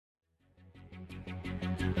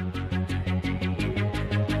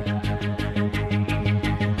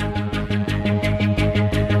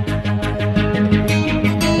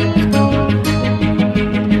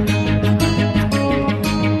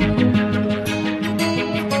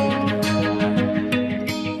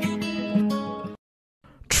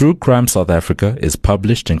True Crime South Africa is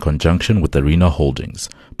published in conjunction with Arena Holdings,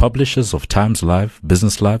 publishers of Times Live,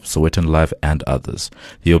 Business Live, Sowetan Live, and others.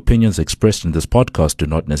 The opinions expressed in this podcast do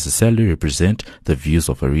not necessarily represent the views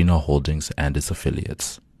of Arena Holdings and its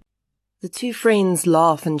affiliates. The two friends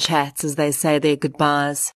laugh and chat as they say their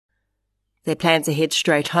goodbyes. They plan to head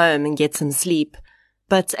straight home and get some sleep,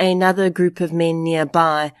 but another group of men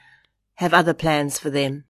nearby have other plans for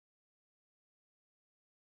them.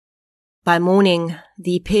 By morning,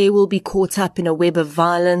 the pair will be caught up in a web of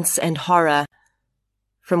violence and horror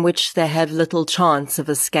from which they have little chance of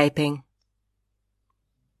escaping.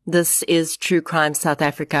 This is True Crime South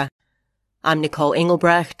Africa. I'm Nicole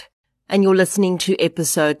Engelbrecht, and you're listening to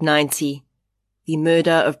episode 90, The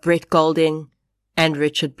Murder of Brett Golding and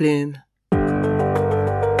Richard Bloom.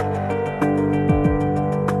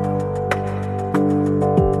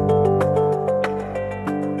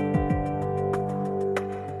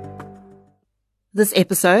 This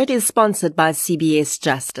episode is sponsored by CBS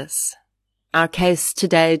Justice. Our case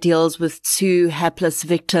today deals with two hapless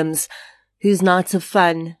victims whose nights of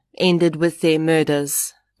fun ended with their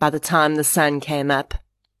murders by the time the sun came up.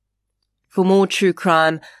 For more true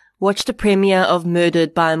crime, watch the premiere of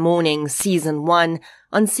Murdered by Morning Season 1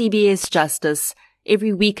 on CBS Justice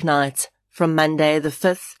every weeknight from Monday the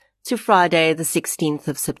 5th to Friday the 16th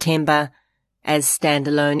of September, as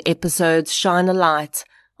standalone episodes shine a light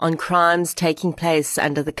on crimes taking place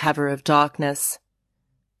under the cover of darkness.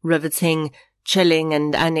 Riveting, chilling,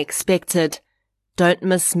 and unexpected. Don't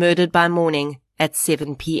miss Murdered by Morning at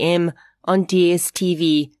 7 p.m. on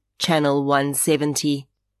DSTV, channel 170.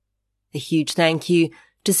 A huge thank you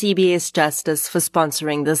to CBS Justice for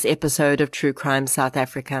sponsoring this episode of True Crime South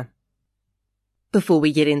Africa. Before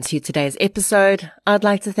we get into today's episode, I'd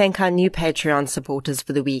like to thank our new Patreon supporters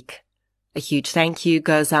for the week. A huge thank you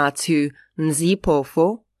goes out to Mzi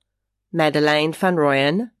Pofo, Madeleine van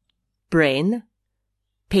Rooyen, Bren,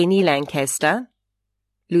 Penny Lancaster,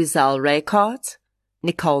 Luzelle Reykart,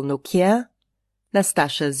 Nicole Nokia,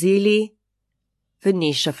 Nastasha Zili,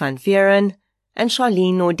 Venetia van Vieren, and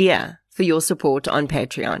Charlene Nordia for your support on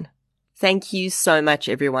Patreon. Thank you so much,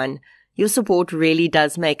 everyone. Your support really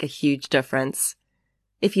does make a huge difference.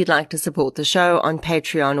 If you'd like to support the show on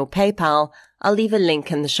Patreon or PayPal, I'll leave a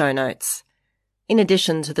link in the show notes. In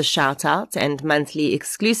addition to the shout-out and monthly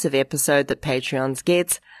exclusive episode that Patreons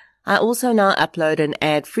get, I also now upload an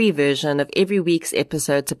ad-free version of every week's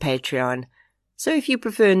episode to Patreon. So if you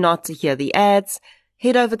prefer not to hear the ads,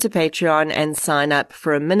 head over to Patreon and sign up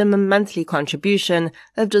for a minimum monthly contribution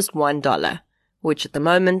of just $1, which at the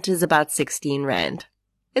moment is about 16 Rand.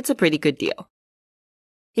 It's a pretty good deal.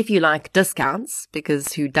 If you like discounts,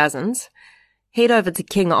 because who doesn't, head over to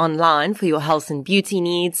King Online for your health and beauty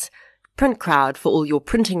needs, PrintCrowd for all your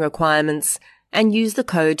printing requirements, and use the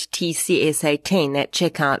code TCSA10 at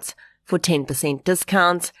checkout for 10%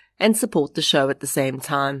 discount and support the show at the same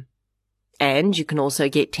time. And you can also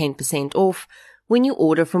get 10% off when you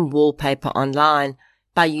order from Wallpaper Online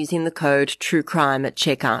by using the code TRUECRIME at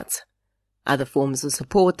checkout. Other forms of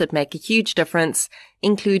support that make a huge difference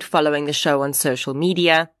include following the show on social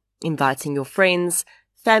media, inviting your friends,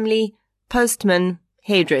 family, postman,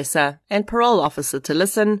 hairdresser, and parole officer to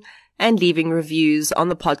listen, and leaving reviews on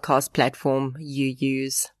the podcast platform you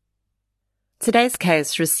use. Today's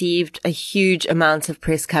case received a huge amount of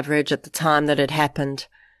press coverage at the time that it happened,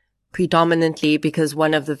 predominantly because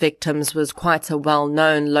one of the victims was quite a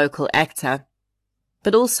well-known local actor,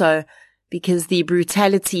 but also because the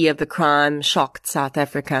brutality of the crime shocked South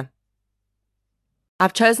Africa.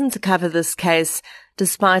 I've chosen to cover this case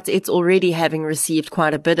despite it already having received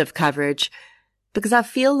quite a bit of coverage, because I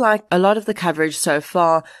feel like a lot of the coverage so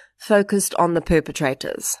far focused on the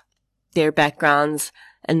perpetrators, their backgrounds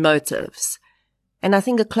and motives, and I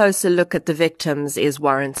think a closer look at the victims is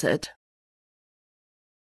warranted.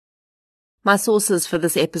 My sources for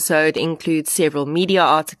this episode include several media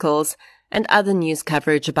articles and other news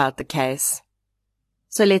coverage about the case.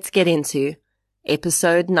 So let's get into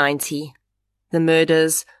episode 90, The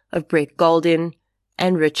Murders of Brett Golding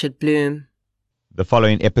and Richard Bloom. The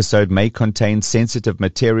following episode may contain sensitive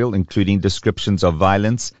material, including descriptions of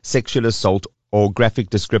violence, sexual assault, or graphic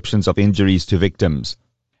descriptions of injuries to victims.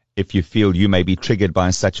 If you feel you may be triggered by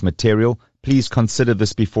such material, please consider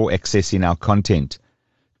this before accessing our content.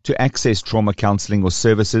 To access trauma counseling or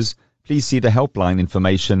services, please see the helpline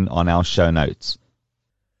information on our show notes.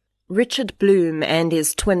 Richard Bloom and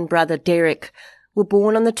his twin brother Derek were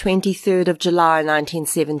born on the 23rd of July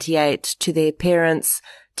 1978 to their parents,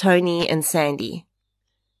 Tony and Sandy.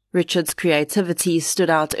 Richard's creativity stood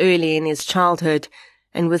out early in his childhood,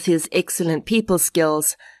 and with his excellent people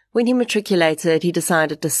skills, When he matriculated, he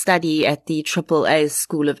decided to study at the AAA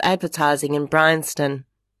School of Advertising in Bryanston.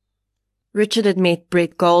 Richard had met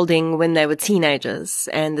Brett Golding when they were teenagers,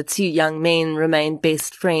 and the two young men remained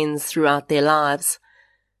best friends throughout their lives,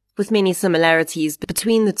 with many similarities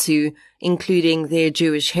between the two, including their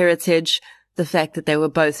Jewish heritage, the fact that they were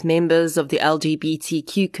both members of the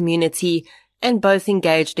LGBTQ community, and both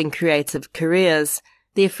engaged in creative careers.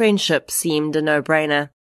 Their friendship seemed a no-brainer.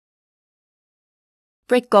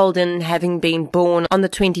 Brett Golding, having been born on the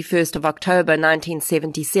 21st of October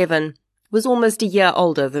 1977, was almost a year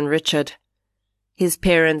older than Richard. His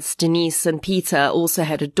parents, Denise and Peter, also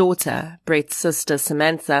had a daughter, Brett's sister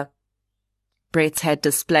Samantha. Brett had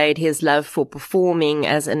displayed his love for performing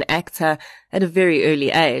as an actor at a very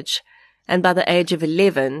early age, and by the age of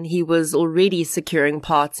 11 he was already securing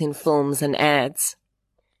parts in films and ads.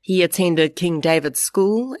 He attended King David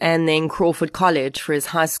School and then Crawford College for his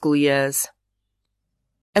high school years.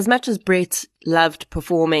 As much as Brett loved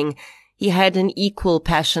performing, he had an equal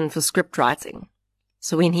passion for script writing.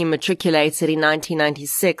 So when he matriculated in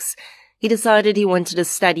 1996, he decided he wanted to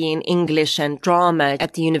study in English and drama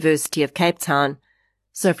at the University of Cape Town.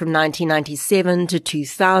 So from 1997 to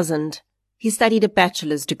 2000, he studied a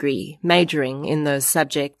bachelor's degree, majoring in those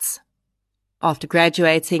subjects. After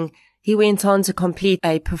graduating, he went on to complete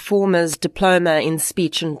a performer's diploma in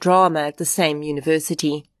speech and drama at the same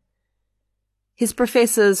university. His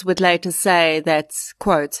professors would later say that,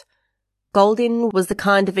 quote, Golding was the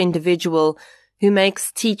kind of individual who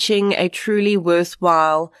makes teaching a truly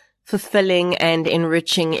worthwhile, fulfilling and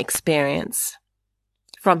enriching experience.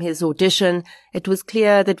 From his audition, it was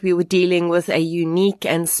clear that we were dealing with a unique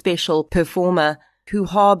and special performer who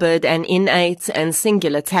harbored an innate and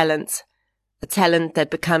singular talent, a talent that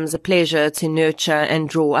becomes a pleasure to nurture and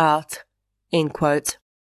draw out. End quote.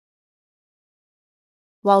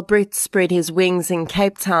 While Brett spread his wings in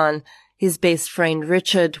Cape Town, his best friend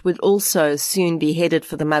Richard would also soon be headed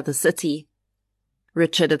for the mother city.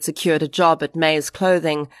 Richard had secured a job at May's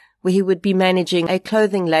Clothing, where he would be managing a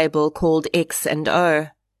clothing label called X&O.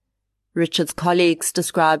 Richard's colleagues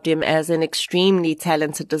described him as an extremely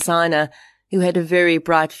talented designer who had a very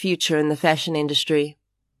bright future in the fashion industry.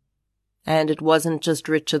 And it wasn't just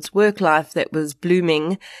Richard's work life that was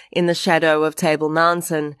blooming in the shadow of Table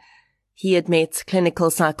Mountain. He had met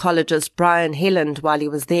clinical psychologist Brian Helland while he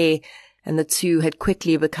was there, and the two had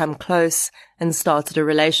quickly become close and started a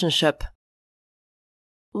relationship.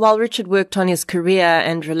 While Richard worked on his career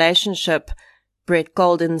and relationship, Brett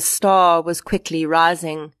Golding's star was quickly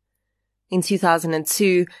rising. In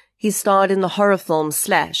 2002, he starred in the horror film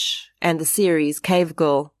Slash and the series Cave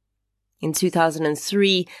Girl. In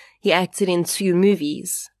 2003, he acted in 2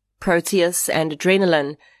 movies, Proteus and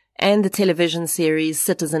Adrenaline, and the television series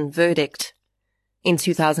Citizen Verdict. In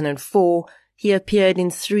 2004, he appeared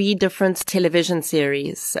in 3 different television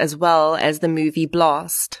series, as well as the movie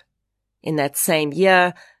Blast. In that same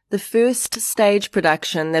year, the first stage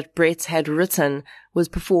production that Brett had written was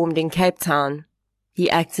performed in Cape Town. He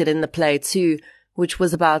acted in the play too, which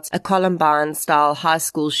was about a Columbine-style high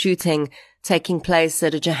school shooting taking place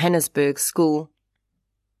at a Johannesburg school.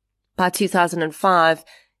 By 2005,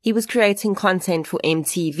 he was creating content for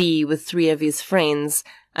MTV with 3 of his friends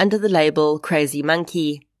under the label Crazy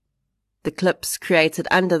Monkey. The clips created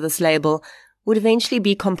under this label would eventually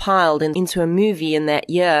be compiled into a movie in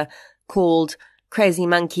that year called Crazy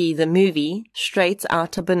Monkey the Movie, Straight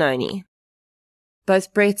Outta Benoni.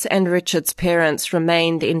 Both Brett and Richard's parents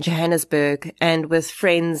remained in Johannesburg, and with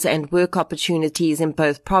friends and work opportunities in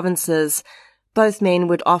both provinces, both men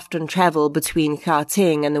would often travel between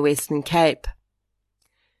Gauteng and the Western Cape.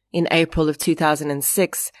 In April of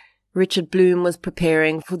 2006, Richard Bloom was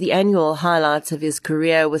preparing for the annual highlights of his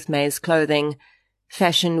career with May's Clothing.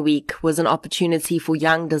 Fashion Week was an opportunity for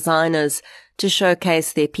young designers to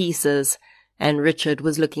showcase their pieces, and Richard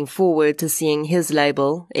was looking forward to seeing his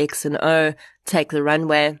label, X&O, take the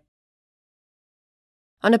runway.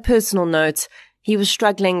 On a personal note, he was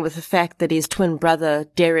struggling with the fact that his twin brother,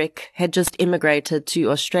 Derek, had just immigrated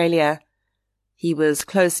to Australia. He was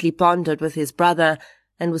closely bonded with his brother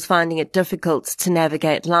and was finding it difficult to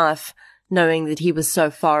navigate life, knowing that he was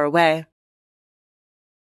so far away.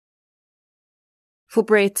 For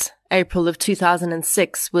Brett, April of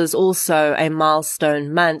 2006 was also a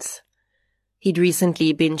milestone month. He'd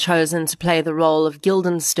recently been chosen to play the role of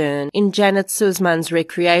Guildenstern in Janet Suzman's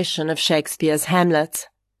recreation of Shakespeare's Hamlet.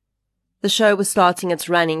 The show was starting its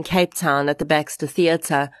run in Cape Town at the Baxter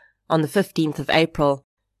Theatre on the 15th of April,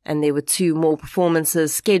 and there were 2 more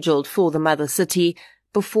performances scheduled for the mother city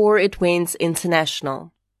before it went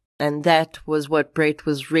international. And that was what Brett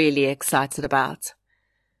was really excited about.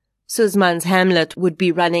 Suzman's Hamlet would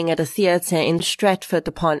be running at a theatre in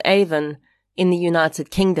Stratford-upon-Avon in the United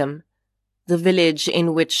Kingdom, the village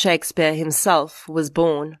in which Shakespeare himself was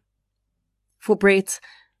born. For Brett,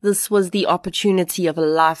 this was the opportunity of a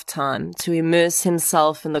lifetime to immerse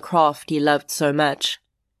himself in the craft he loved so much.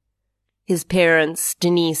 His parents,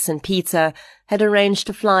 Denise and Peter, had arranged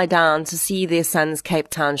to fly down to see their son's Cape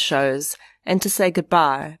Town shows and to say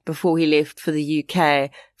goodbye before he left for the UK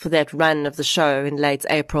for that run of the show in late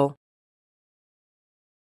April.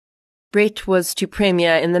 Brett was to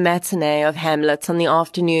premiere in the matinee of Hamlet on the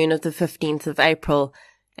afternoon of the 15th of April,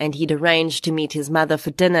 and he'd arranged to meet his mother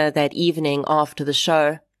for dinner that evening after the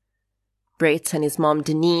show. Brett and his mom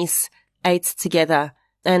Denise ate together,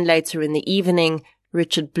 and later in the evening,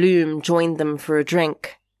 Richard Bloom joined them for a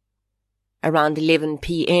drink. Around 11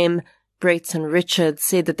 p.m, Brett and Richard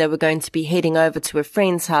said that they were going to be heading over to a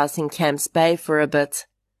friend's house in Camps Bay for a bit.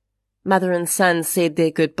 Mother and son said their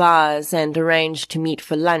goodbyes and arranged to meet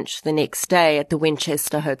for lunch the next day at the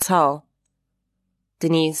Winchester Hotel.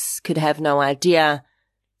 Denise could have no idea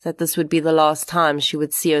that this would be the last time she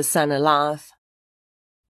would see her son alive.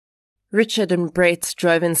 Richard and Brett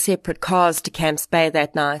drove in separate cars to Camps Bay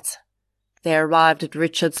that night. They arrived at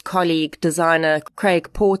Richard's colleague, designer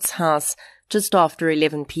Craig Port's house just after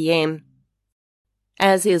 11 p.m.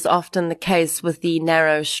 As is often the case with the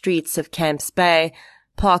narrow streets of Camps Bay,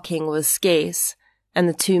 parking was scarce, and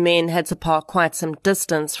the two men had to park quite some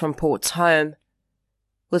distance from Port's home.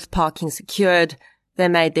 With parking secured, they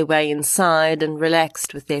made their way inside and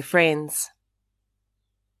relaxed with their friends.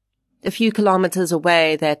 A few kilometers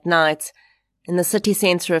away that night, in the city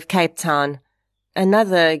centre of Cape Town,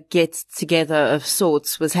 another get-together of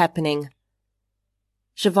sorts was happening.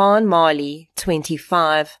 Siobhan Marley,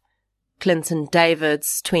 25, Clinton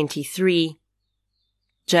Davids, 23,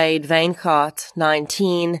 Jade Vaincart,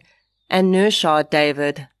 19, and Nurshad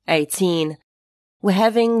David, 18, were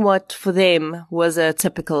having what for them was a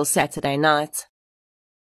typical Saturday night.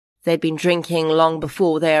 They'd been drinking long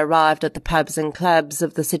before they arrived at the pubs and clubs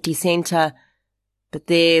of the city centre, but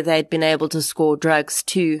there they'd been able to score drugs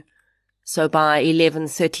too, so by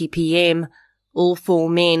 11:30 p.m, all four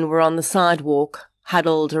men were on the sidewalk,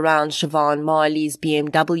 huddled around Siobhan Marley's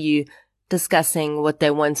BMW, discussing what they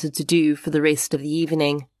wanted to do for the rest of the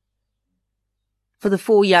evening. For the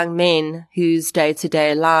four young men, whose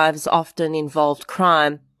day-to-day lives often involved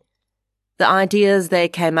crime, the ideas they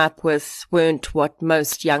came up with weren't what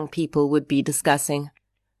most young people would be discussing.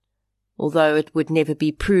 Although it would never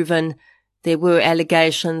be proven, there were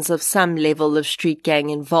allegations of some level of street gang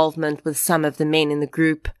involvement with some of the men in the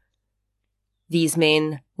group. These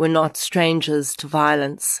men were not strangers to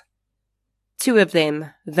violence. Two of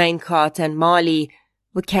them, Vaincart and Marley,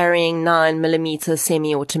 were carrying 9mm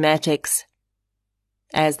semi-automatics.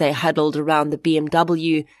 As they huddled around the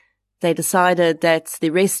BMW, they decided that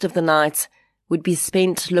the rest of the night would be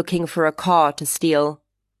spent looking for a car to steal.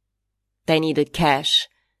 They needed cash,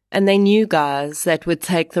 and they knew guys that would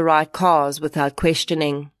take the right cars without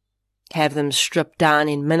questioning, have them stripped down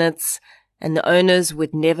in minutes, and the owners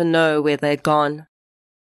would never know where they'd gone.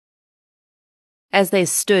 As they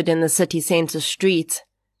stood in the city centre street,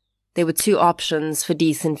 there were two options for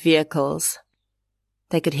decent vehicles.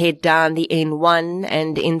 They could head down the N1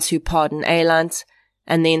 and into Paarden-Eiland,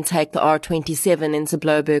 and then take the R27 into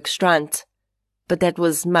Bloubergstrand, but that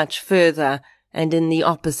was much further and in the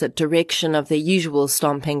opposite direction of their usual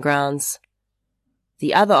stomping grounds.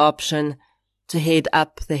 The other option, to head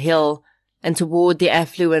up the hill and toward the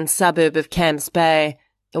affluent suburb of Camps Bay,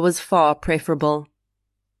 was far preferable.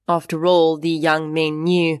 After all, the young men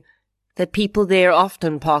knew that people there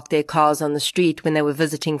often parked their cars on the street when they were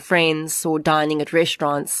visiting friends or dining at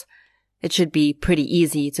restaurants. It should be pretty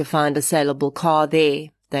easy to find a saleable car there,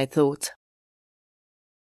 they thought.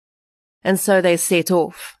 And so they set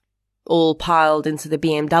off, all piled into the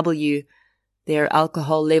BMW, their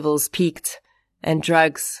alcohol levels peaked and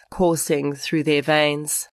drugs coursing through their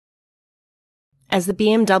veins. As the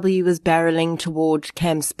BMW was barreling toward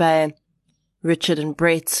Camps Bay, Richard and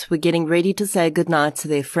Brett were getting ready to say goodnight to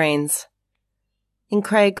their friends. In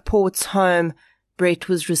Craig Port's home, Brett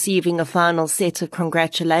was receiving a final set of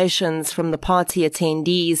congratulations from the party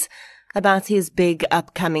attendees about his big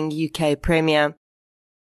upcoming UK premiere.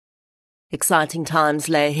 Exciting times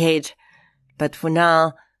lay ahead, but for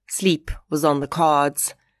now, sleep was on the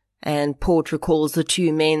cards, and Port recalls the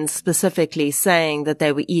two men specifically saying that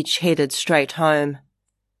they were each headed straight home.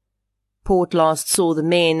 Port last saw the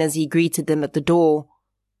men as he greeted them at the door,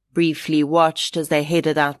 briefly watched as they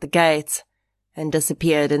headed out the gate, and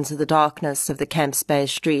disappeared into the darkness of the Camps Bay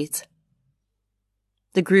street.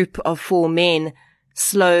 The group of four men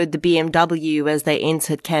slowed the BMW as they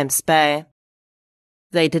entered Camps Bay.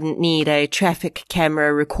 They didn't need a traffic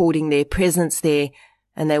camera recording their presence there,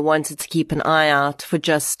 and they wanted to keep an eye out for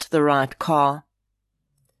just the right car.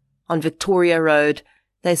 On Victoria Road,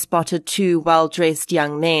 they spotted two well-dressed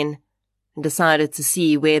young men and decided to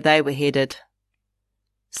see where they were headed.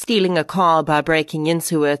 Stealing a car by breaking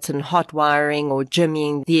into it and hot-wiring or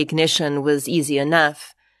jimmying the ignition was easy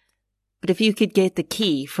enough, but if you could get the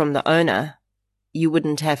key from the owner, you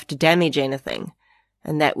wouldn't have to damage anything,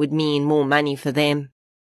 and that would mean more money for them.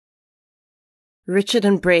 Richard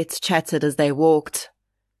and Brett chatted as they walked.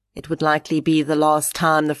 It would likely be the last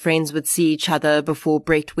time the friends would see each other before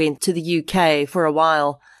Brett went to the UK for a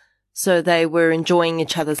while, so they were enjoying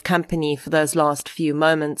each other's company for those last few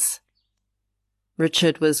moments.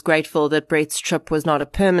 Richard was grateful that Brett's trip was not a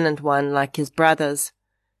permanent one like his brother's.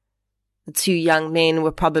 The two young men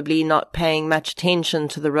were probably not paying much attention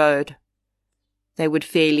to the road. They would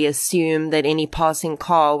fairly assume that any passing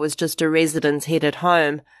car was just a resident headed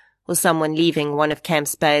home or someone leaving one of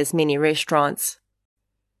Camps Bay's many restaurants.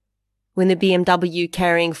 When the BMW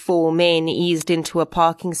carrying 4 men eased into a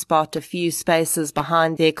parking spot a few spaces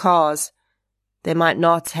behind their cars, they might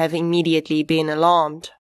not have immediately been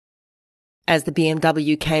alarmed. As the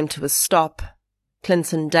BMW came to a stop,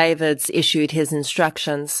 Clinton Davids issued his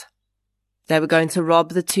instructions. They were going to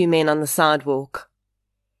rob the 2 men on the sidewalk.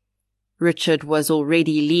 Richard was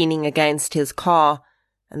already leaning against his car,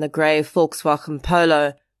 and the grey Volkswagen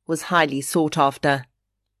Polo was highly sought after.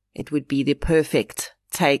 It would be the perfect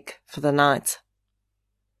take for the night.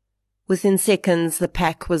 Within seconds, the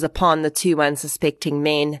pack was upon the 2 unsuspecting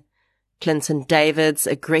men. Clinton Davids,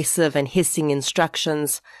 aggressive and hissing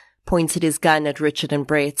instructions, pointed his gun at Richard and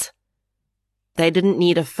Brett. They didn't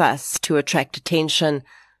need a fuss to attract attention,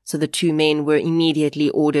 so the 2 men were immediately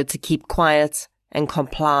ordered to keep quiet and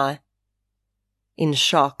comply. In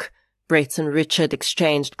shock, Brett and Richard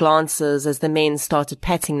exchanged glances as the men started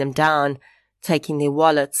patting them down, taking their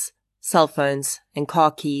wallets, cell phones, and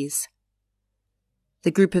car keys.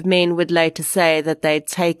 The group of men would later say that they'd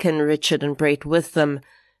taken Richard and Brett with them,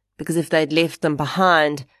 because if they'd left them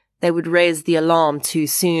behind, they would raise the alarm too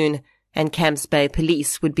soon, and Camps Bay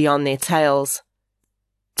police would be on their tails.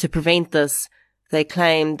 To prevent this, they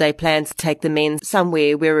claimed they planned to take the men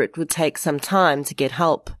somewhere where it would take some time to get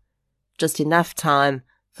help, just enough time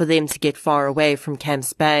for them to get far away from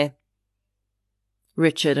Camps Bay.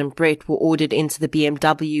 Richard and Brett were ordered into the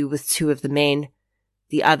BMW with 2 of the men.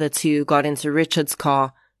 The other 2 got into Richard's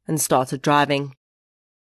car and started driving.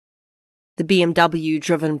 The BMW,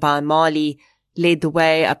 driven by Marley, led the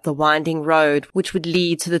way up the winding road which would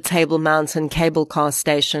lead to the Table Mountain cable car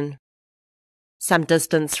station. Some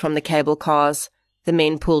distance from the cable cars, the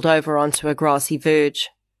men pulled over onto a grassy verge.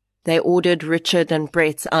 They ordered Richard and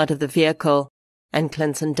Brett out of the vehicle, and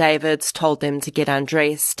Clinton Davids told them to get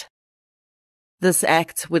undressed. This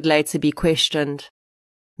act would later be questioned.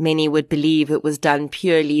 Many would believe it was done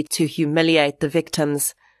purely to humiliate the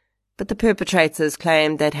victims, but the perpetrators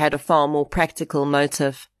claimed they'd had a far more practical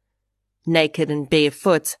motive. Naked and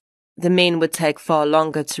barefoot, the men would take far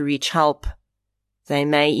longer to reach help. They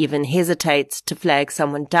may even hesitate to flag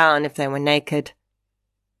someone down if they were naked.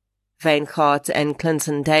 Veincart and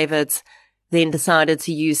Clinton Davids then decided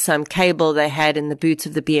to use some cable they had in the boot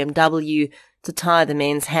of the BMW to tie the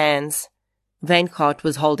men's hands. Veincart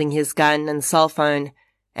was holding his gun and cell phone,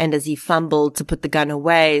 and as he fumbled to put the gun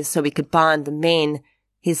away so he could bind the men,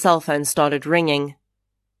 his cell phone started ringing.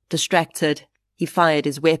 Distracted, he fired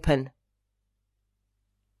his weapon.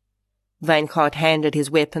 Veincart handed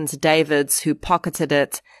his weapon to Davids, who pocketed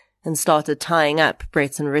it and started tying up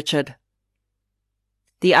Brett and Richard.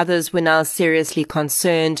 The others were now seriously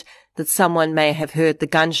concerned that someone may have heard the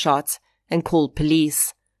gunshot and called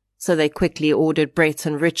police, so they quickly ordered Brett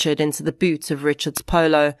and Richard into the boot of Richard's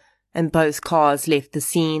Polo, and both cars left the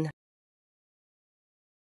scene.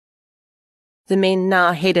 The men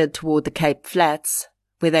now headed toward the Cape Flats,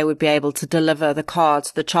 where they would be able to deliver the car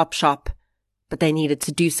to the chop shop, but they needed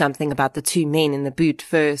to do something about the 2 men in the boot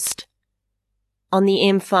first. On the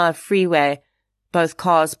M5 freeway, both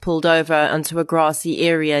cars pulled over onto a grassy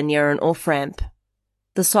area near an off-ramp.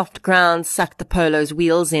 The soft ground sucked the Polo's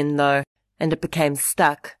wheels in, though, and it became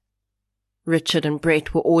stuck. Richard and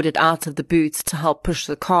Brett were ordered out of the boot to help push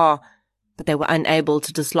the car, but they were unable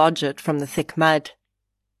to dislodge it from the thick mud.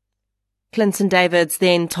 Clinton Davids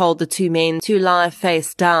then told the 2 men to lie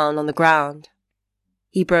face down on the ground.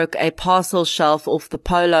 He broke a parcel shelf off the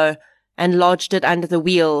Polo and lodged it under the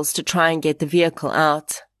wheels to try and get the vehicle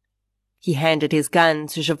out. He handed his gun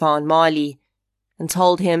to Siobhan Marley and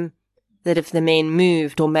told him that if the men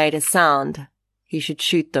moved or made a sound, he should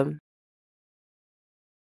shoot them.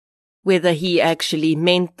 Whether he actually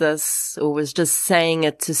meant this or was just saying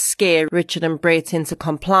it to scare Richard and Brett into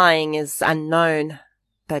complying is unknown,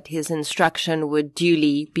 but his instruction would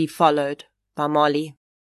duly be followed by Molly.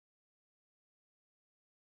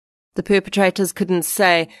 The perpetrators couldn't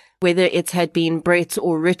say whether it had been Brett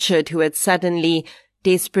or Richard who had suddenly,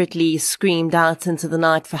 desperately screamed out into the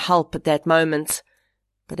night for help at that moment,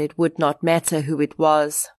 but it would not matter who it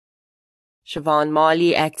was. Siobhan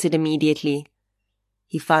Marley acted immediately.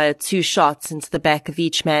 He fired 2 shots into the back of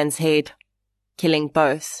each man's head, killing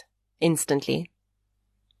both instantly.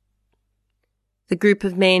 The group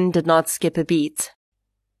of men did not skip a beat.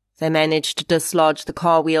 They managed to dislodge the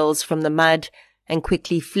car wheels from the mud and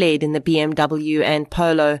quickly fled in the BMW and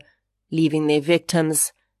Polo, leaving their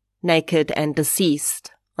victims, naked and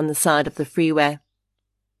deceased, on the side of the freeway.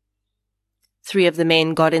 3 of the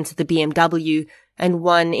men got into the BMW and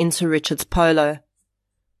 1 into Richard's Polo.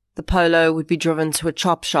 The Polo would be driven to a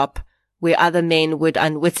chop shop, where other men would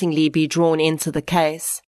unwittingly be drawn into the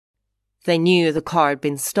case. They knew the car had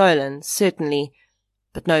been stolen, certainly,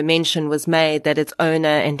 but no mention was made that its owner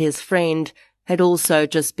and his friend had also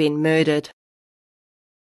just been murdered.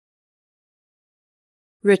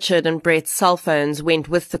 Richard and Brett's cell phones went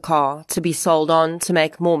with the car to be sold on to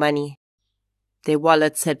make more money. Their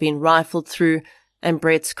wallets had been rifled through, and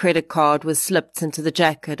Brett's credit card was slipped into the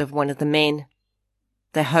jacket of one of the men.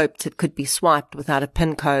 They hoped it could be swiped without a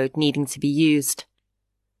PIN code needing to be used.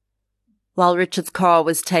 While Richard's car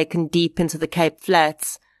was taken deep into the Cape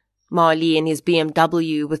Flats, Marley in his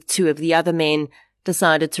BMW with 2 of the other men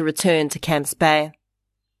decided to return to Camps Bay.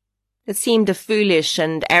 It seemed a foolish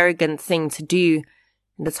and arrogant thing to do,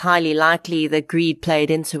 and it's highly likely that greed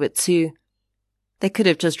played into it too. They could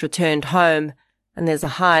have just returned home, and there's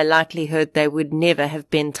a high likelihood they would never have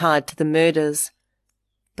been tied to the murders.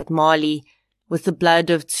 But Marley, with the blood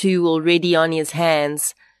of 2 already on his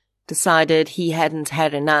hands, decided he hadn't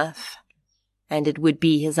had enough, and it would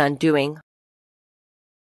be his undoing.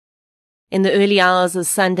 In the early hours of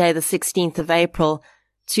Sunday the 16th of April,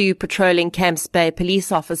 2 patrolling Camps Bay police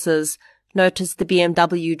officers noticed the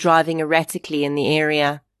BMW driving erratically in the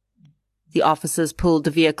area. The officers pulled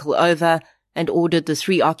the vehicle over and ordered the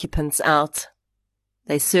 3 occupants out.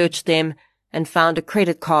 They searched them and found a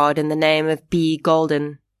credit card in the name of B.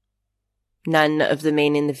 Golden. None of the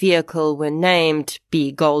men in the vehicle were named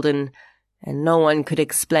B. Golden, and no one could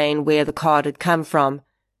explain where the card had come from,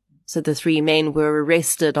 so the 3 men were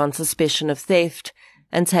arrested on suspicion of theft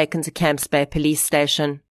and taken to Camps Bay Police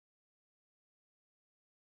Station.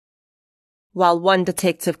 While one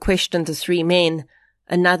detective questioned the 3 men,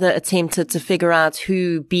 another attempted to figure out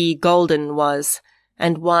who B. Golden was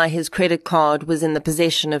and why his credit card was in the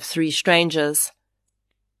possession of 3 strangers.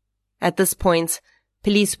 At this point,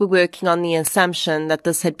 police were working on the assumption that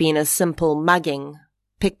this had been a simple mugging,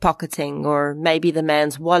 pickpocketing, or maybe the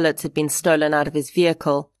man's wallet had been stolen out of his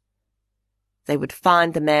vehicle. They would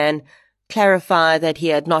find the man, clarify that he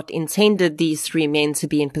had not intended these 3 men to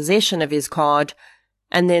be in possession of his card,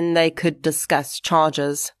 and then they could discuss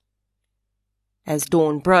charges. As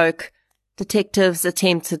dawn broke, detectives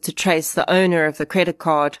attempted to trace the owner of the credit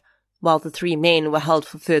card, while the 3 men were held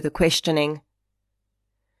for further questioning.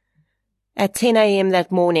 At 10 a.m.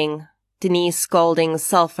 that morning, Denise Golding's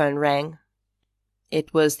cell phone rang.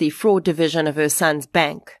 It was the fraud division of her son's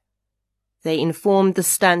bank. They informed the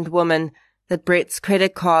stunned woman that Brett's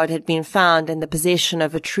credit card had been found in the possession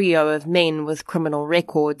of a trio of men with criminal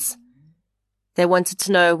records. They wanted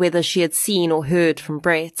to know whether she had seen or heard from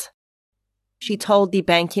Brett. She told the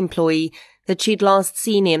bank employee that she'd last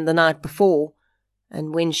seen him the night before,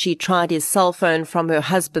 and when she tried his cell phone from her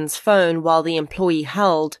husband's phone while the employee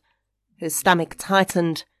held, her stomach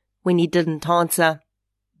tightened when he didn't answer.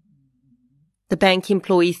 The bank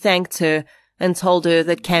employee thanked her and told her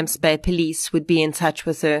that Camps Bay police would be in touch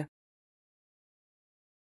with her.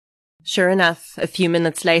 Sure enough, a few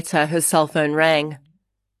minutes later her cell phone rang.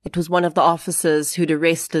 It was one of the officers who'd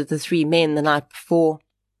arrested the 3 men the night before.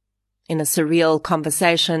 In a surreal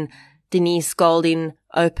conversation, Denise Golding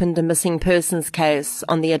opened a missing persons case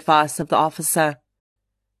on the advice of the officer.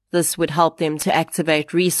 This would help them to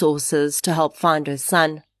activate resources to help find her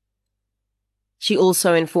son. She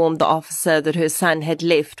also informed the officer that her son had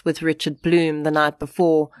left with Richard Bloom the night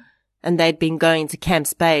before, and they'd been going to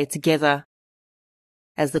Camps Bay together.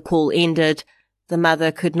 As the call ended, the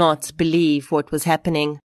mother could not believe what was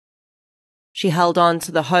happening. She held on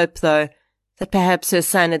to the hope, though, that perhaps her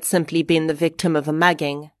son had simply been the victim of a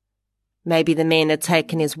mugging. Maybe the men had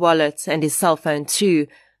taken his wallet and his cell phone too,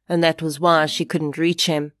 and that was why she couldn't reach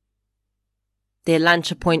him. Their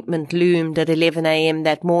lunch appointment loomed at 11 a.m.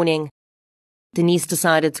 that morning. Denise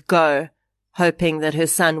decided to go, hoping that her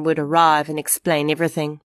son would arrive and explain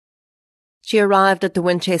everything. She arrived at the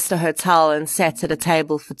Winchester Hotel and sat at a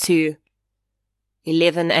table for two.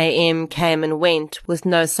 11 a.m. came and went with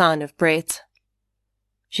no sign of Brett.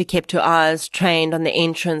 She kept her eyes trained on the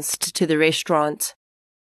entrance to the restaurant.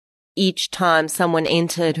 Each time someone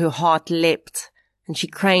entered, her heart leapt, and she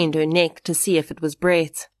craned her neck to see if it was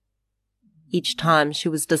Brett. Each time she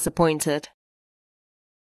was disappointed.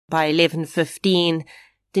 By 11:15,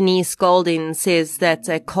 Denise Golding says that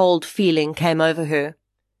a cold feeling came over her.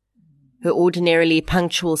 Her ordinarily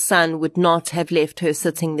punctual son would not have left her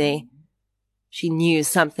sitting there. She knew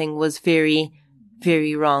something was very,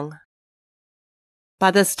 very wrong.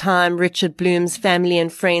 By this time, Richard Bloom's family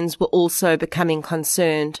and friends were also becoming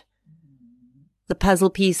concerned. The puzzle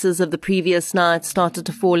pieces of the previous night started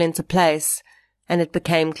to fall into place, and it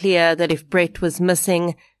became clear that if Brett was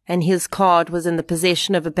missing and his card was in the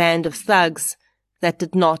possession of a band of thugs, that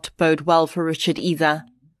did not bode well for Richard either,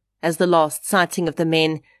 as the last sighting of the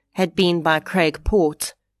men had been by Craig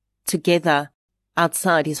Port, together,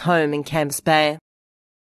 outside his home in Camps Bay.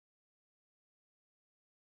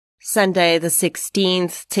 Sunday the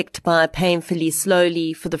 16th ticked by painfully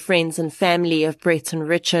slowly for the friends and family of Brett and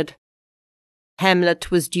Richard.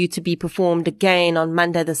 Hamlet was due to be performed again on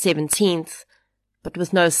Monday the 17th, but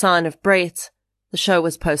with no sign of Brett, the show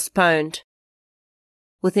was postponed.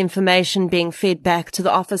 With information being fed back to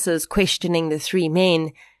the officers questioning the three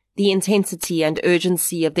men, the intensity and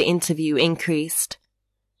urgency of the interview increased.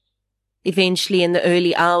 Eventually, in the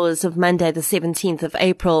early hours of Monday the 17th of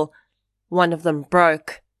April, one of them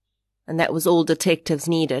broke, and that was all detectives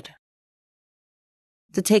needed.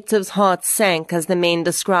 Detectives' hearts sank as the men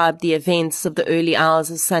described the events of the early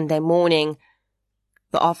hours of Sunday morning.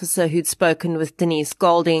 The officer who'd spoken with Denise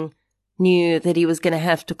Golding knew that he was going to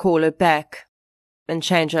have to call her back and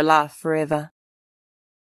change her life forever.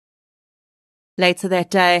 Later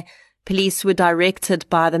that day, police were directed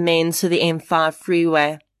by the men to the M5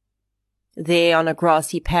 freeway. There, on a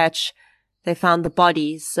grassy patch, they found the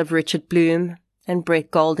bodies of Richard Bloom and Brett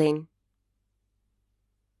Golding.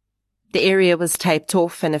 The area was taped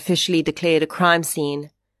off and officially declared a crime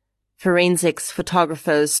scene. Forensics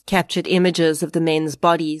photographers captured images of the men's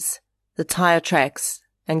bodies, the tire tracks,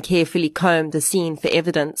 and carefully combed the scene for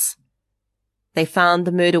evidence. They found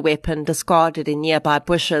the murder weapon discarded in nearby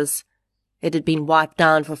bushes. It had been wiped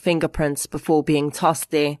down for fingerprints before being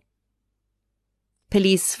tossed there.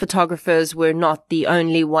 Police photographers were not the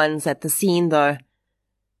only ones at the scene, though.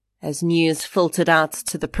 As news filtered out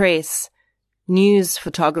to the press, news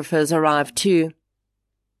photographers arrived too.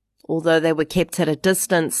 Although they were kept at a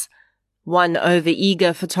distance, one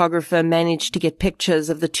over-eager photographer managed to get pictures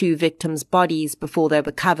of the two victims' bodies before they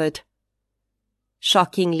were covered.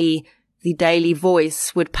 Shockingly, the Daily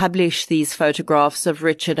Voice would publish these photographs of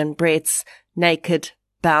Richard and Brett's naked,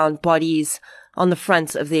 bound bodies on the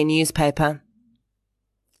front of their newspaper.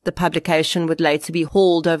 The publication would later be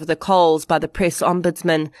hauled over the coals by the press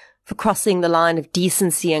ombudsman for crossing the line of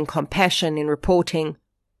decency and compassion in reporting.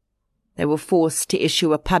 They were forced to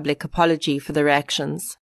issue a public apology for their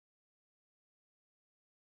actions.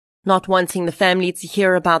 Not wanting the family to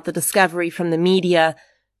hear about the discovery from the media,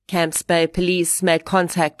 Camps Bay police made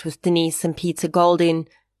contact with Denise and Peter Golding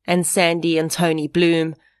and Sandy and Tony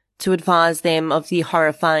Bloom to advise them of the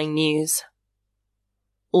horrifying news.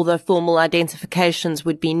 Although formal identifications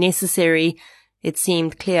would be necessary, it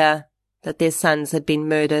seemed clear that their sons had been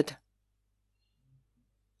murdered.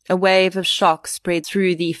 A wave of shock spread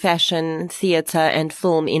through the fashion, theatre and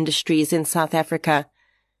film industries in South Africa,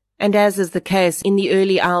 and as is the case in the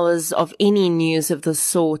early hours of any news of this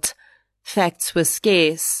sort, facts were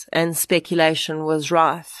scarce and speculation was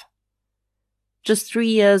rife. Just 3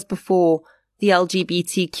 years before, the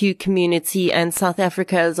LGBTQ community and South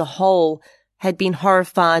Africa as a whole had been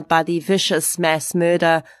horrified by the vicious mass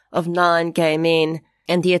murder of 9 gay men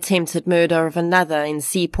and the attempted murder of another in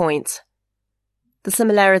Sea Point. The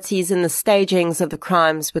similarities in the stagings of the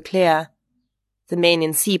crimes were clear. The men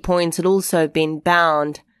in Sea Point had also been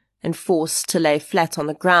bound and forced to lay flat on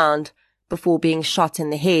the ground before being shot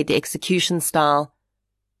in the head execution style.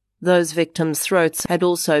 Those victims' throats had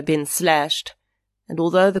also been slashed, and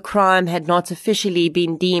although the crime had not officially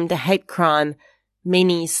been deemed a hate crime,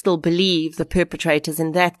 many still believe the perpetrators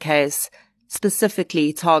in that case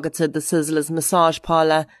specifically targeted the Sizzlers massage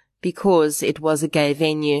parlor because it was a gay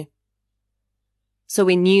venue. So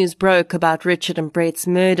when news broke about Richard and Brett's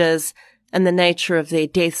murders and the nature of their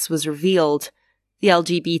deaths was revealed, the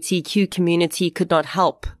LGBTQ community could not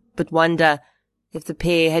help but wonder if the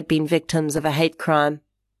pair had been victims of a hate crime.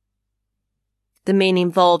 The men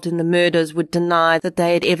involved in the murders would deny that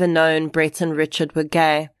they had ever known Brett and Richard were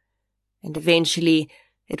gay, and eventually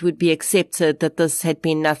it would be accepted that this had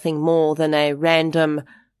been nothing more than a random,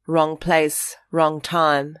 wrong place, wrong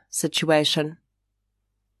time situation.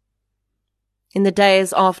 In the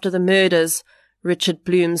days after the murders, Richard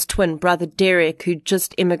Bloom's twin brother Derek, who'd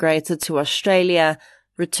just immigrated to Australia,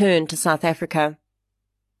 returned to South Africa.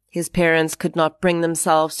 His parents could not bring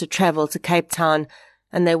themselves to travel to Cape Town,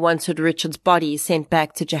 and they wanted Richard's body sent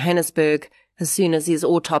back to Johannesburg as soon as his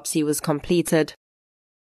autopsy was completed.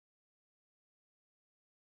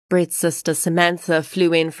 Brett's sister Samantha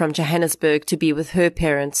flew in from Johannesburg to be with her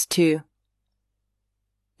parents too.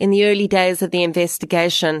 In the early days of the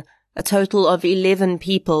investigation, a total of 11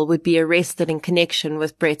 people would be arrested in connection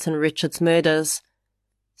with Brett and Richard's murders.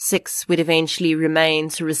 6 would eventually remain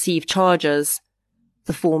to receive charges: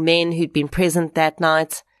 the 4 men who'd been present that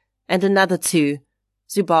night, and another 2,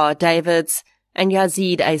 Zubair Davids and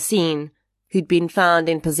Yazid Asin, who'd been found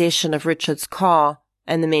in possession of Richard's car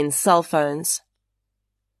and the men's cell phones.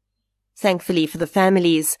 Thankfully for the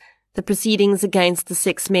families, the proceedings against the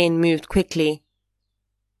 6 men moved quickly.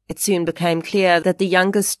 It soon became clear that the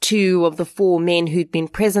youngest 2 of the 4 men who'd been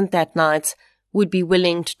present that night would be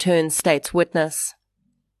willing to turn state's witness.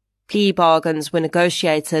 Plea bargains were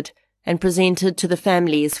negotiated and presented to the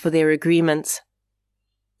families for their agreement.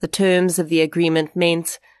 The terms of the agreement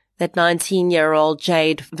meant that 19-year-old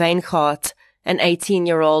Jade Wyngaard and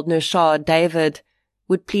 18-year-old Nershad David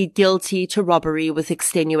would plead guilty to robbery with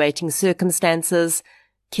extenuating circumstances,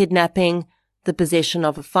 kidnapping, the possession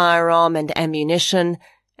of a firearm and ammunition,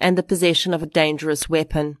 and the possession of a dangerous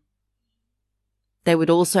weapon. They would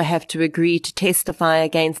also have to agree to testify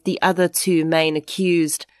against the other 2 main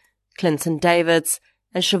accused, Clinton Davids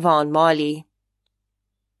and Siobhan Marley.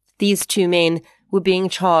 These 2 men were being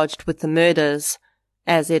charged with the murders,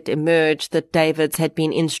 as it emerged that Davids had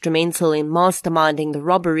been instrumental in masterminding the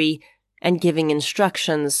robbery and giving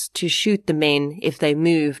instructions to shoot the men if they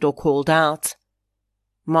moved or called out.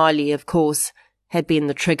 Marley, of course, had been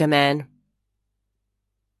the trigger man.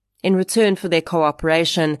 In return for their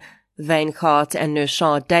cooperation, Wyngaard and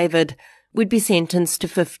Nershad David would be sentenced to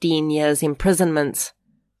 15 years imprisonment,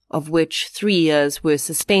 of which 3 years were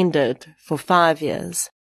suspended for 5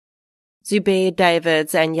 years. Zubair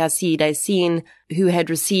Davids and Yazid Asin, who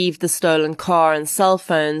had received the stolen car and cell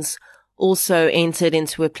phones, also entered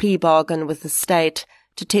into a plea bargain with the state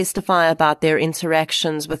to testify about their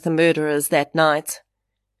interactions with the murderers that night.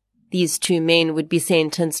 These 2 men would be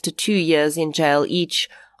sentenced to 2 years in jail each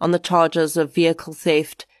on the charges of vehicle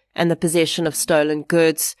theft and the possession of stolen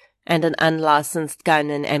goods and an unlicensed gun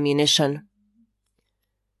and ammunition.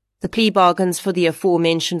 The plea bargains for the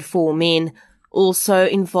aforementioned 4 men also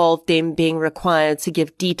involved them being required to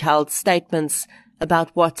give detailed statements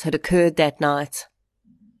about what had occurred that night.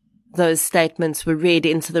 Those statements were read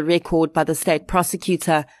into the record by the state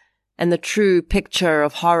prosecutor, and the true picture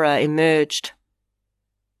of horror emerged.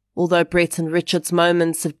 Although Brett and Richard's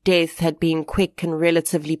moments of death had been quick and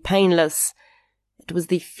relatively painless, it was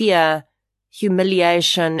the fear,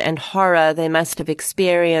 humiliation, and horror they must have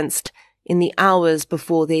experienced in the hours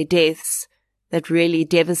before their deaths that really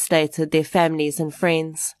devastated their families and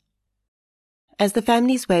friends. As the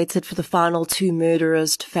families waited for the final 2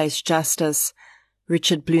 murderers to face justice,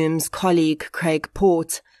 Richard Bloom's colleague Craig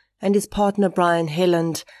Port and his partner Brian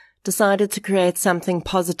Helland decided to create something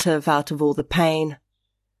positive out of all the pain.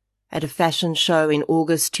 At a fashion show in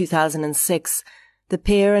August 2006, the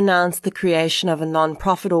pair announced the creation of a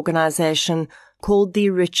non-profit organization called the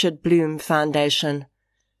Richard Bloom Foundation.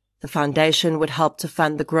 The foundation would help to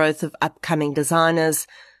fund the growth of upcoming designers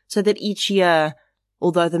so that each year,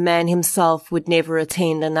 although the man himself would never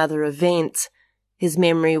attend another event, his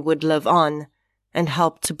memory would live on and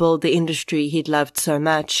help to build the industry he'd loved so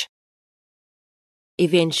much.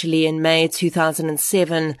 Eventually, in May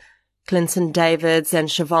 2007, Clinton Davids and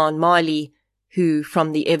Siobhan Marley, who,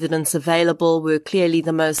 from the evidence available, were clearly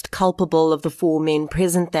the most culpable of the 4 men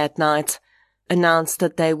present that night, announced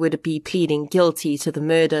that they would be pleading guilty to the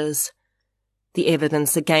murders. The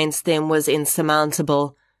evidence against them was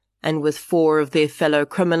insurmountable, and with 4 of their fellow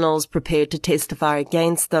criminals prepared to testify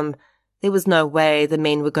against them, there was no way the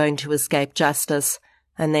men were going to escape justice,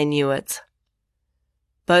 and they knew it.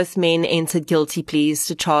 Both men entered guilty pleas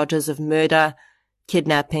to charges of murder,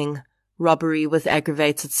 kidnapping, robbery with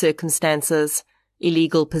aggravated circumstances,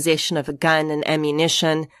 illegal possession of a gun and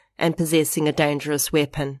ammunition, and possessing a dangerous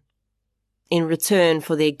weapon. In return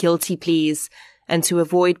for their guilty pleas, and to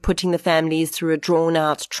avoid putting the families through a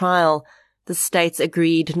drawn-out trial, the state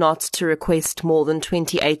agreed not to request more than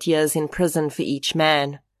 28 years in prison for each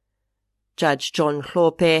man. Judge John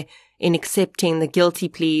Hlophe, in accepting the guilty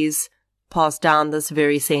pleas, passed down this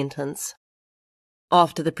very sentence.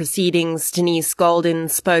 After the proceedings, Denise Golding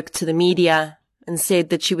spoke to the media and said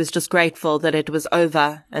that she was just grateful that it was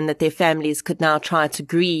over and that their families could now try to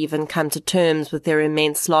grieve and come to terms with their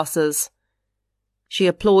immense losses. She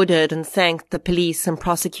applauded and thanked the police and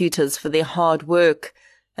prosecutors for their hard work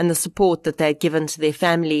and the support that they had given to their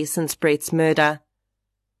family since Brett's murder.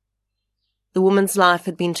 The woman's life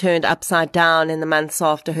had been turned upside down in the months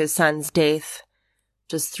after her son's death.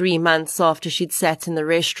 Just 3 months after she'd sat in the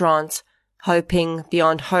restaurant, hoping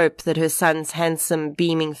beyond hope that her son's handsome,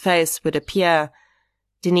 beaming face would appear,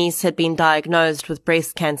 Denise had been diagnosed with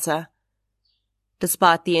breast cancer.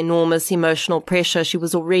 Despite the enormous emotional pressure she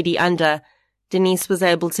was already under, Denise was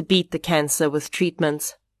able to beat the cancer with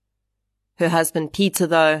treatment. Her husband Peter,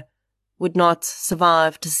 though, would not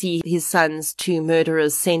survive to see his son's 2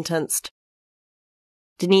 murderers sentenced.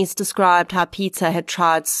 Denise described how Peter had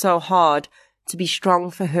tried so hard to be strong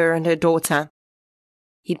for her and her daughter.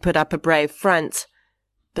 He'd put up a brave front,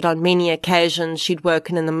 but on many occasions she'd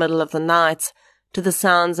woken in the middle of the night to the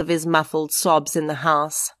sounds of his muffled sobs in the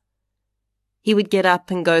house. He would get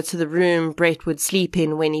up and go to the room Brett would sleep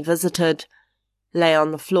in when he visited, lay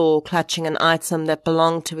on the floor clutching an item that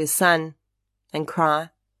belonged to his son, and cry.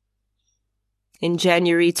 In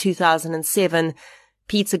January 2007,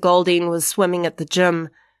 Peter Golding was swimming at the gym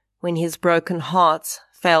when his broken heart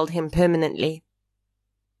failed him permanently.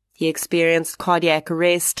 He experienced cardiac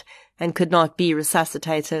arrest and could not be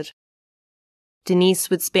resuscitated. Denise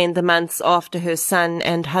would spend the months after her son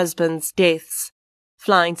and husband's deaths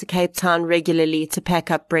flying to Cape Town regularly to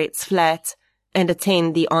pack up Brett's flat and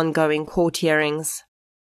attend the ongoing court hearings.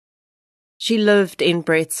 She lived in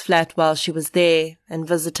Brett's flat while she was there and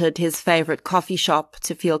visited his favourite coffee shop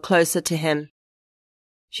to feel closer to him.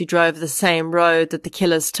 She drove the same road that the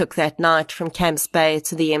killers took that night from Camps Bay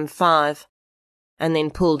to the M5, and then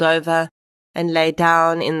pulled over and lay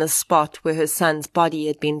down in the spot where her son's body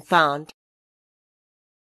had been found.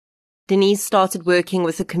 Denise started working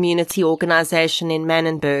with a community organisation in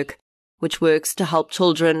Manenberg, which works to help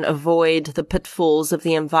children avoid the pitfalls of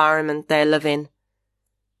the environment they live in.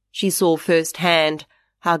 She saw firsthand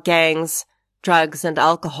how gangs, drugs and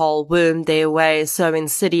alcohol wormed their way so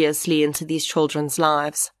insidiously into these children's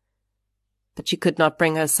lives. But she could not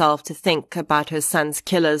bring herself to think about her son's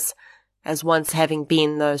killers as once having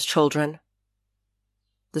been those children.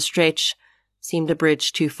 The stretch seemed a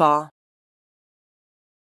bridge too far.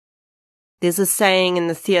 There's a saying in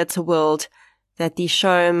the theatre world that the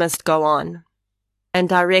show must go on, and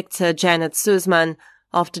director Janet Suzman,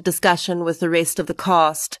 after discussion with the rest of the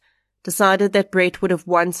cast, decided that Brett would have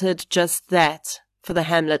wanted just that for the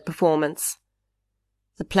Hamlet performance.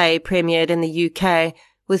 The play premiered in the UK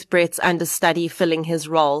with Brett's understudy filling his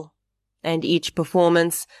role, and each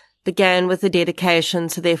performance began with a dedication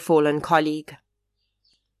to their fallen colleague.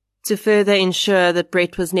 To further ensure that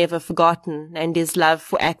Brett was never forgotten and his love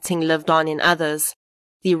for acting lived on in others,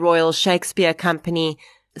 the Royal Shakespeare Company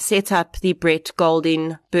set up the Brett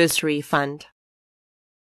Golding Bursary Fund.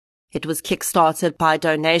 It was kick-started by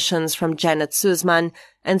donations from Janet Suzman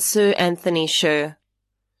and Sir Anthony Sher.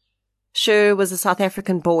 Sher was a South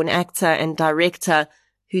African-born actor and director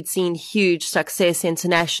who'd seen huge success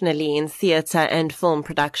internationally in theatre and film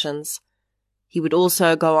productions. He would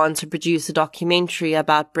also go on to produce a documentary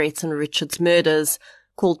about Brett and Richard's murders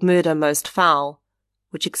called Murder Most Foul,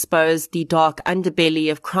 which exposed the dark underbelly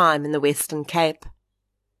of crime in the Western Cape.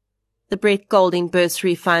 The Brett Golding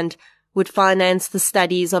Bursary Fund would finance the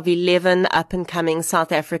studies of 11 up-and-coming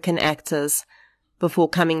South African actors before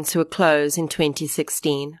coming to a close in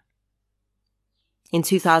 2016. In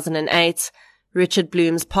 2008, Richard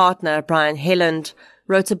Bloom's partner, Brian Helland,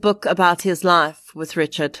 wrote a book about his life with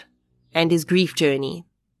Richard and his grief journey.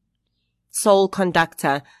 Soul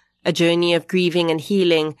Conductor, A Journey of Grieving and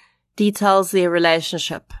Healing, details their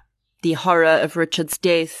relationship, the horror of Richard's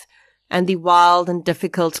death, and the wild and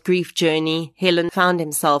difficult grief journey Helland found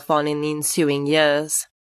himself on in the ensuing years.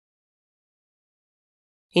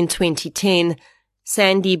 In 2010,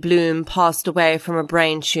 Sandy Bloom passed away from a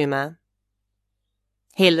brain tumour.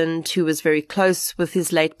 Helland, who was very close with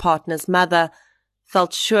his late partner's mother,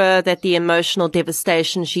 felt sure that the emotional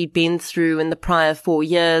devastation she'd been through in the prior 4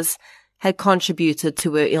 years had contributed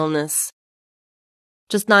to her illness.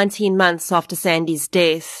 Just 19 months after Sandy's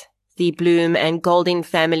death, the Bloom and Golding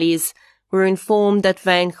families were informed that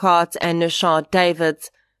Wyngaard and Nishad David,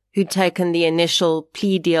 who'd taken the initial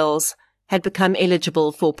plea deals, had become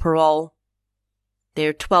eligible for parole.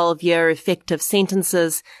 Their 12-year effective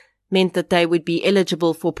sentences meant that they would be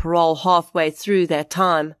eligible for parole halfway through that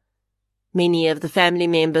time. Many of the family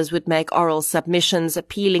members would make oral submissions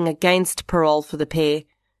appealing against parole for the pair.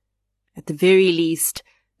 At the very least,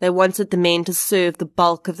 They wanted the men to serve the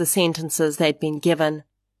bulk of the sentences they'd been given.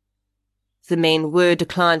 The men were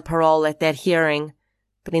declined parole at that hearing,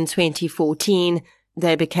 but in 2014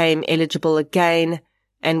 they became eligible again,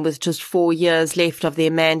 and with just 4 years left of their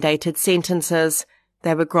mandated sentences,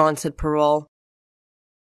 they were granted parole.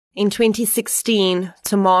 In 2016,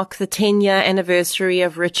 to mark the 10-year anniversary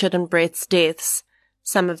of Richard and Brett's deaths,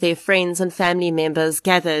 some of their friends and family members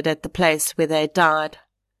gathered at the place where they died.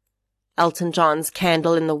 Elton John's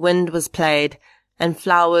Candle in the Wind was played, and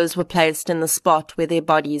flowers were placed in the spot where their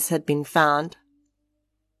bodies had been found.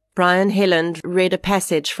 Brian Helland read a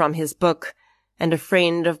passage from his book, and a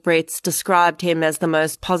friend of Brett's described him as the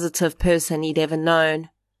most positive person he'd ever known.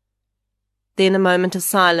 Then a moment of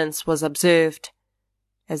silence was observed,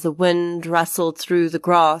 as the wind rustled through the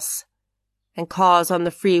grass, and cars on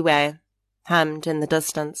the freeway hummed in the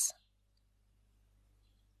distance.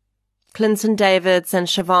 Clinton Davids and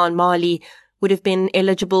Siobhan Marley would have been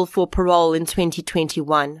eligible for parole in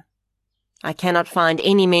 2021. I cannot find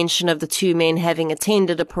any mention of the two men having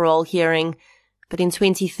attended a parole hearing, but in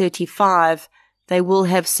 2035 they will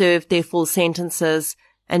have served their full sentences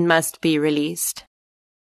and must be released.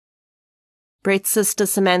 Brett's sister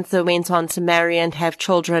Samantha went on to marry and have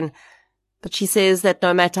children, but she says that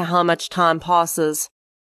no matter how much time passes,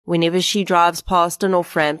 whenever she drives past an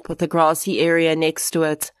off-ramp with a grassy area next to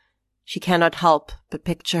it, she cannot help but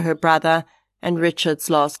picture her brother and Richard's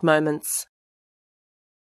last moments.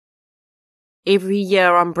 Every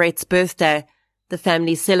year on Brett's birthday, the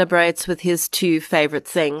family celebrates with his two favorite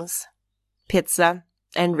things, pizza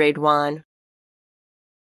and red wine.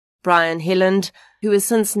 Brian Helland, who has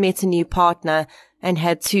since met a new partner and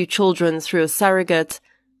had 2 children through a surrogate,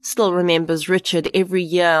 still remembers Richard every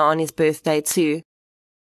year on his birthday too.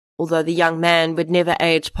 Although the young man would never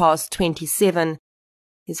age past 27,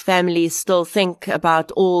 his family still think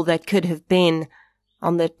about all that could have been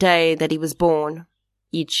on the day that he was born,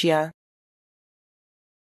 each year.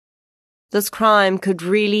 This crime could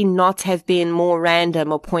really not have been more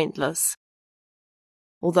random or pointless.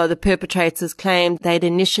 Although the perpetrators claimed they'd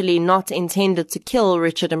initially not intended to kill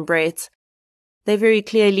Richard and Brett, they very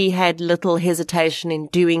clearly had little hesitation in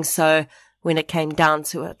doing so when it came down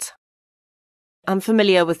to it. I'm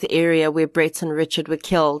familiar with the area where Brett and Richard were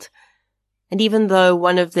killed, and even though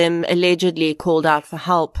one of them allegedly called out for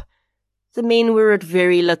help, the men were at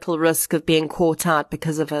very little risk of being caught out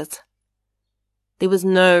because of it. There was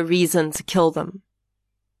no reason to kill them.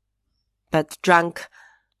 But drunk,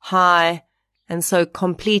 high, and so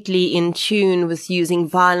completely in tune with using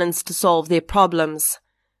violence to solve their problems,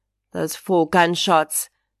 those 4 gunshots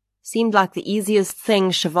seemed like the easiest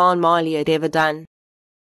thing Siobhan Marley had ever done.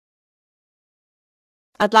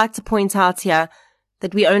 I'd like to point out here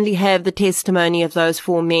that we only have the testimony of those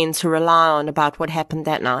 4 men to rely on about what happened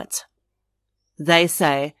that night. They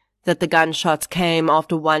say that the gunshots came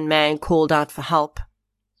after one man called out for help.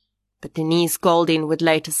 But Denise Golding would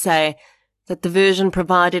later say that the version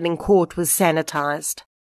provided in court was sanitized,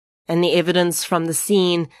 and the evidence from the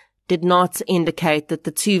scene did not indicate that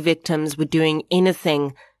the 2 victims were doing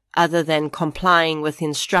anything other than complying with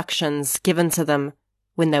instructions given to them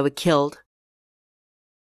when they were killed.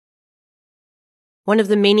 One of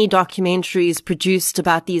the many documentaries produced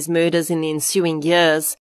about these murders in the ensuing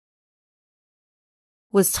years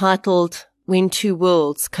was titled When Two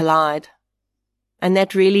Worlds Collide, and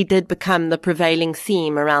that really did become the prevailing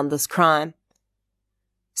theme around this crime.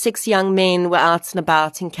 6 young men were out and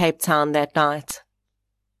about in Cape Town that night.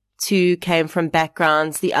 2 came from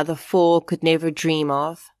backgrounds the other 4 could never dream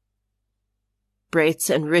of. Brett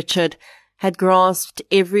and Richard had grasped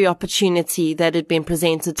every opportunity that had been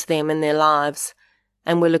presented to them in their lives,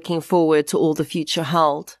 and were looking forward to all the future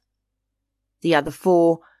held. The other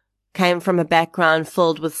 4 came from a background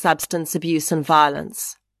filled with substance abuse and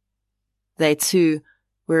violence. They too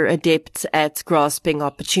were adept at grasping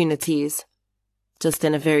opportunities, just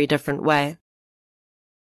in a very different way.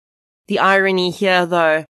 The irony here,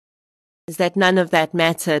 though, is that none of that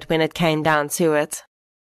mattered when it came down to it.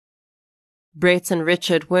 Brett and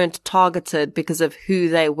Richard weren't targeted because of who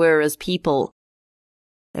they were as people.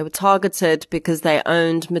 They were targeted because they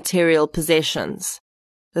owned material possessions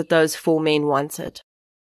that those 4 men wanted.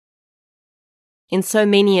 In so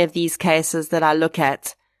many of these cases that I look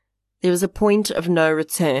at, there was a point of no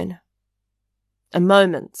return. A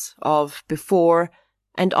moment of before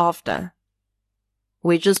and after,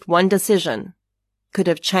 where just one decision could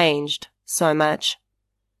have changed so much.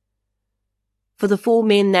 For the 4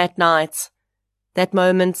 men that night, that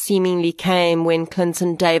moment seemingly came when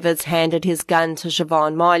Clinton Davids handed his gun to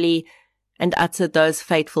Siobhan Marley and uttered those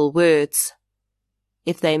fateful words,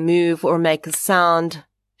 "If they move or make a sound,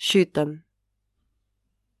 shoot them."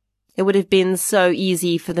 It would have been so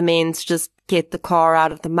easy for the men to just get the car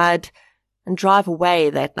out of the mud and drive away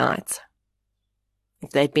that night. If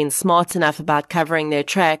they'd been smart enough about covering their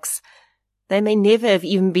tracks, they may never have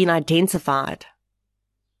even been identified.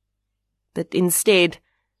 But instead,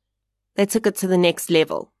 they took it to the next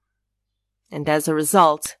level. And as a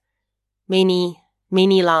result, many,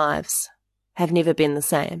 many lives have never been the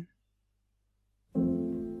same.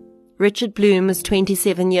 Richard Bloom was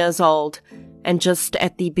 27 years old and just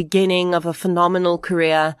at the beginning of a phenomenal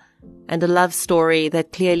career and a love story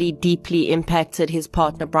that clearly deeply impacted his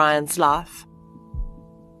partner Brian's life.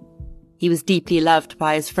 He was deeply loved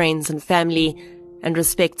by his friends and family and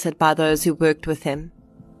respected by those who worked with him.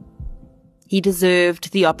 He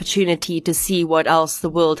deserved the opportunity to see what else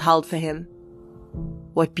the world held for him,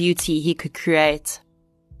 what beauty he could create,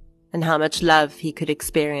 and how much love he could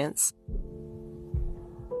experience.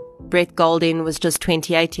 Brett Goldin was just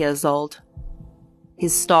 28 years old.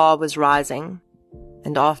 His star was rising,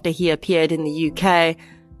 and after he appeared in the UK,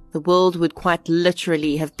 the world would quite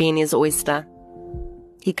literally have been his oyster.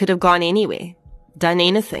 He could have gone anywhere, done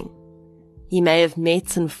anything. He may have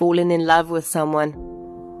met and fallen in love with someone.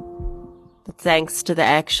 But thanks to the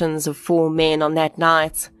actions of 4 men on that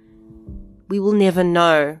night, we will never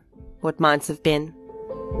know what might have been.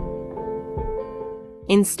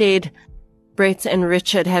 Instead, Brett and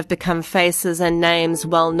Richard have become faces and names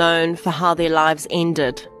well known for how their lives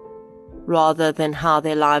ended, rather than how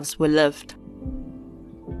their lives were lived.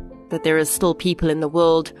 But there are still people in the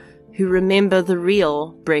world who remember the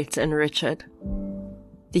real Brett and Richard,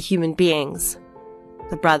 the human beings,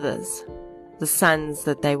 the brothers, the sons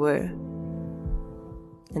that they were.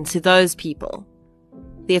 And to those people,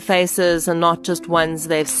 their faces are not just ones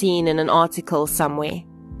they've seen in an article somewhere.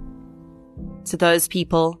 To those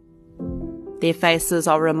people, their faces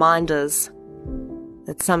are reminders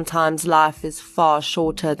that sometimes life is far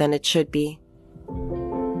shorter than it should be.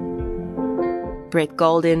 Brett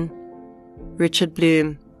Goldin, Richard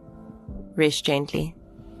Bloom, rest gently.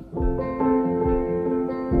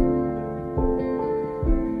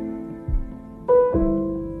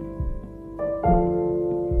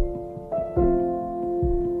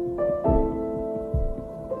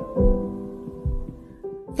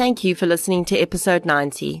 Thank you for listening to episode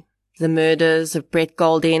 90, The Murders of Brett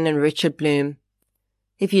Goldin and Richard Bloom.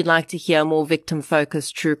 If you'd like to hear more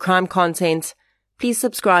victim-focused true crime content, please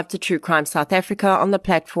subscribe to True Crime South Africa on the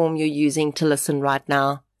platform you're using to listen right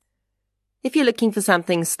now. If you're looking for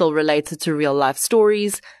something still related to real-life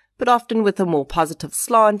stories, but often with a more positive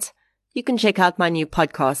slant, you can check out my new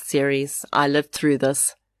podcast series, I Lived Through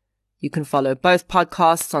This. You can follow both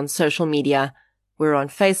podcasts on social media. We're on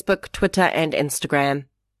Facebook, Twitter, and Instagram.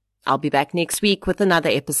 I'll be back next week with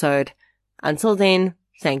another episode. Until then,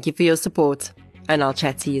 thank you for your support, and I'll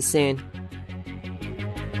chat to you soon.